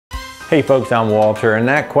Hey folks, I'm Walter, and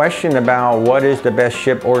that question about what is the best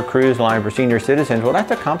ship or cruise line for senior citizens, well,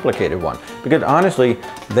 that's a complicated one, because honestly,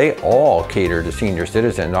 they all cater to senior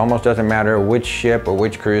citizens. It almost doesn't matter which ship or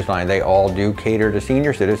which cruise line, they all do cater to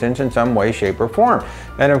senior citizens in some way, shape, or form.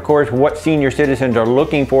 And of course, what senior citizens are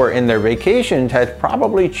looking for in their vacations has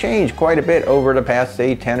probably changed quite a bit over the past,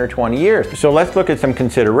 say, 10 or 20 years. So let's look at some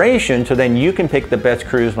considerations so then you can pick the best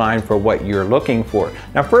cruise line for what you're looking for.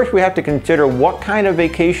 Now, first we have to consider what kind of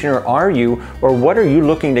vacationer are you, or what are you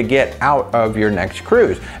looking to get out of your next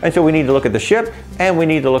cruise? And so we need to look at the ship and we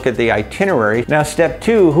need to look at the itinerary. Now, step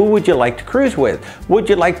two, who would you like to cruise with? Would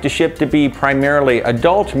you like the ship to be primarily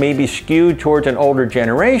adults, maybe skewed towards an older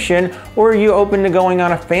generation, or are you open to going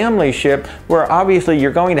on a family ship where obviously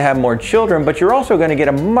you're going to have more children, but you're also going to get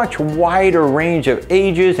a much wider range of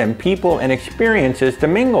ages and people and experiences to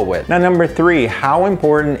mingle with? Now, number three, how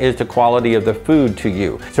important is the quality of the food to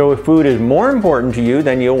you? So if food is more important to you,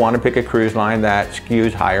 then you'll want to pick a cruise line that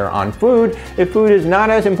skews higher on food. If food is not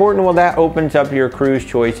as important, well, that opens up your cruise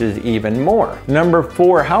choices even more. Number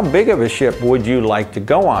four, how big of a ship would you like to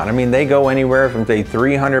go on? I mean, they go anywhere from say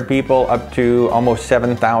 300 people up to almost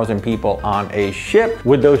 7,000 people on a ship.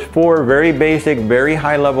 With those four very basic, very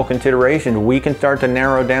high level considerations, we can start to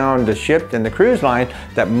narrow down the ships and the cruise line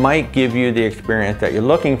that might give you the experience that you're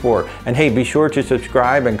looking for. And hey, be sure to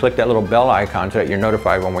subscribe and click that little bell icon so that you're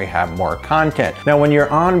notified when we have more content. Now, when you're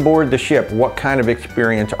on board the ship, what kind of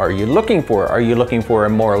experience are you looking for? Are you looking for a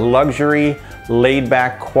more luxury, laid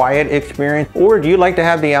back, quiet experience? Or do you like to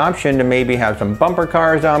have the option to maybe have some bumper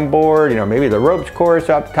cars on board, maybe the ropes course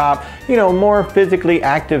up top, more physically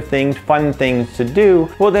active things, fun things to do?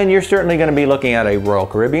 Well, then you're certainly going to be looking at a Royal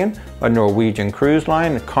Caribbean, a Norwegian cruise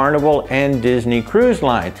line, a Carnival, and Disney cruise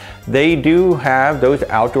line. They do have those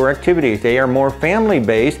outdoor activities. They are more family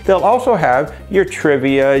based. They'll also have your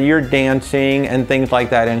trivia, your dancing, and things like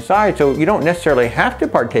that inside. So you don't necessarily have to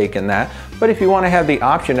partake in that. But if you want to have the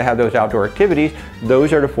option to have those outdoor activities,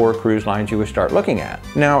 those are the four cruise lines you would start looking at.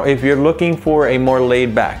 Now, if you're looking for a more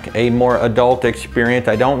laid back, a more adult experience,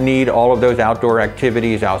 I don't need all of those outdoor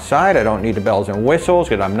activities outside. I don't need the bells and whistles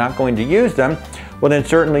because I'm not going to use them. Well, then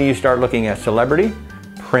certainly you start looking at Celebrity,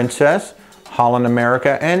 Princess, Holland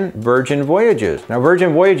America, and Virgin Voyages. Now,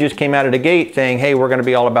 Virgin Voyages came out of the gate saying, hey, we're going to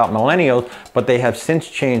be all about millennials, but they have since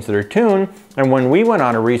changed their tune. And when we went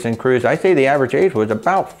on a recent cruise, I say the average age was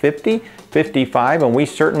about 50, 55, and we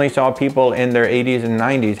certainly saw people in their 80s and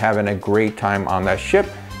 90s having a great time on that ship.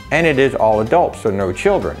 And it is all adults, so no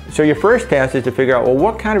children. So your first task is to figure out, well,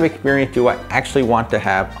 what kind of experience do I actually want to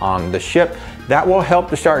have on the ship? That will help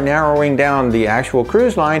to start narrowing down the actual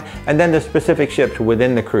cruise line and then the specific ships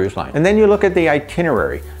within the cruise line. And then you look at the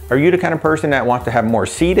itinerary. Are you the kind of person that wants to have more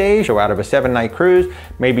sea days? So out of a 7-night cruise,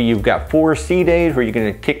 maybe you've got 4 sea days where you're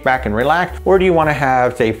going to kick back and relax? Or do you want to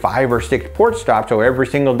have, say, 5 or 6 port stops, so every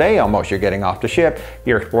single day almost you're getting off the ship,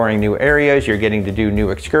 you're exploring new areas, you're getting to do new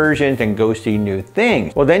excursions and go see new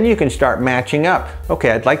things? Well, then you can start matching up.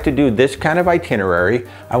 Okay, I'd like to do this kind of itinerary.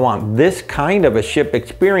 I want this kind of a ship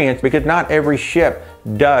experience, because not every ship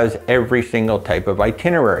does every single type of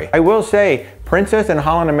itinerary. I will say, Princess and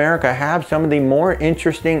Holland America have some of the more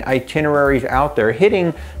interesting itineraries out there,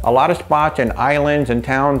 hitting a lot of spots and islands and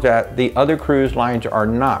towns that the other cruise lines are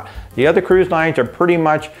not. The other cruise lines are pretty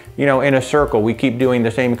much, in a circle. We keep doing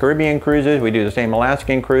the same Caribbean cruises, we do the same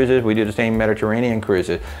Alaskan cruises, we do the same Mediterranean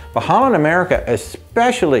cruises. But Holland America,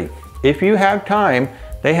 especially if you have time,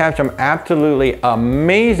 they have some absolutely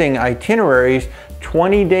amazing itineraries,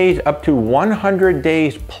 20 days up to 100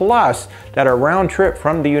 days plus, that are round trip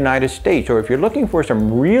from the United States. So if you're looking for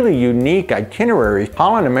some really unique itineraries,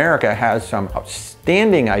 Holland America has some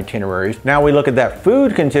outstanding itineraries. Now we look at that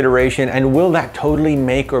food consideration, and will that totally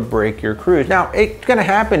make or break your cruise? Now, it's gonna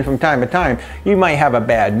happen from time to time. You might have a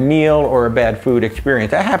bad meal or a bad food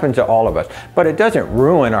experience. That happens to all of us, but it doesn't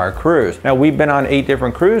ruin our cruise. Now, we've been on 8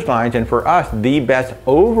 different cruise lines, and for us, the best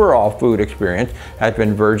overall food experience has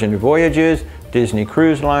been Virgin Voyages, Disney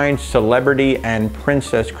Cruise Line, Celebrity, and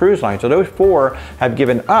Princess Cruise Line. So those 4 have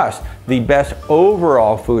given us the best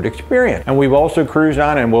overall food experience. And we've also cruised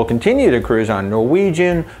on, and will continue to cruise on,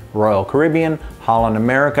 Norwegian, Royal Caribbean, Holland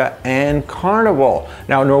America, and Carnival.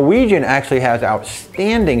 Now, Norwegian actually has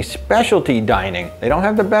outstanding specialty dining. They don't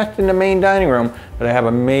have the best in the main dining room, but they have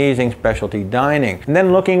amazing specialty dining. And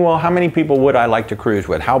then looking, well, how many people would I like to cruise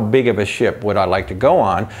with? How big of a ship would I like to go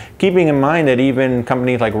on? Keeping in mind that even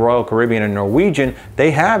companies like Royal Caribbean and Norwegian,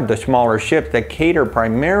 they have the smaller ships that cater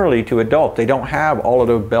primarily to adults. They don't have all of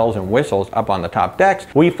those bells and whistles up on the top decks.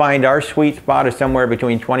 We find our sweet spot is somewhere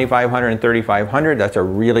between 2,500 and 3,500. That's a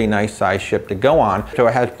really nice size ship to go on. So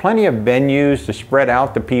it has plenty of venues to spread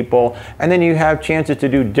out the people, and then you have chances to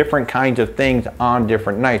do different kinds of things on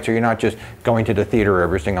different nights. So you're not just going to the theater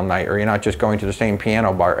every single night, or you're not just going to the same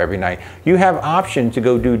piano bar every night. You have options to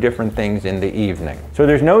go do different things in the evening. So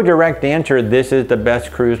there's no direct answer, this is the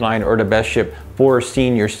best cruise line or the best ship for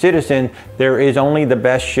senior citizens. There is only the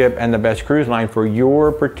best ship and the best cruise line for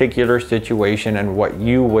your particular situation and what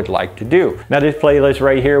you would like to do. Now this playlist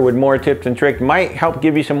right here with more tips and tricks might help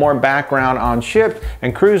give you some more background on ships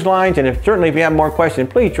and cruise lines, and certainly if you have more questions,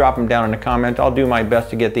 please drop them down in the comments. I'll do my best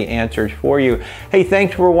to get the answers for you. Hey,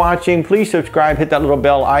 thanks for watching. Please subscribe, hit that little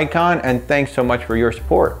bell icon, and thanks so much for your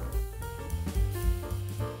support.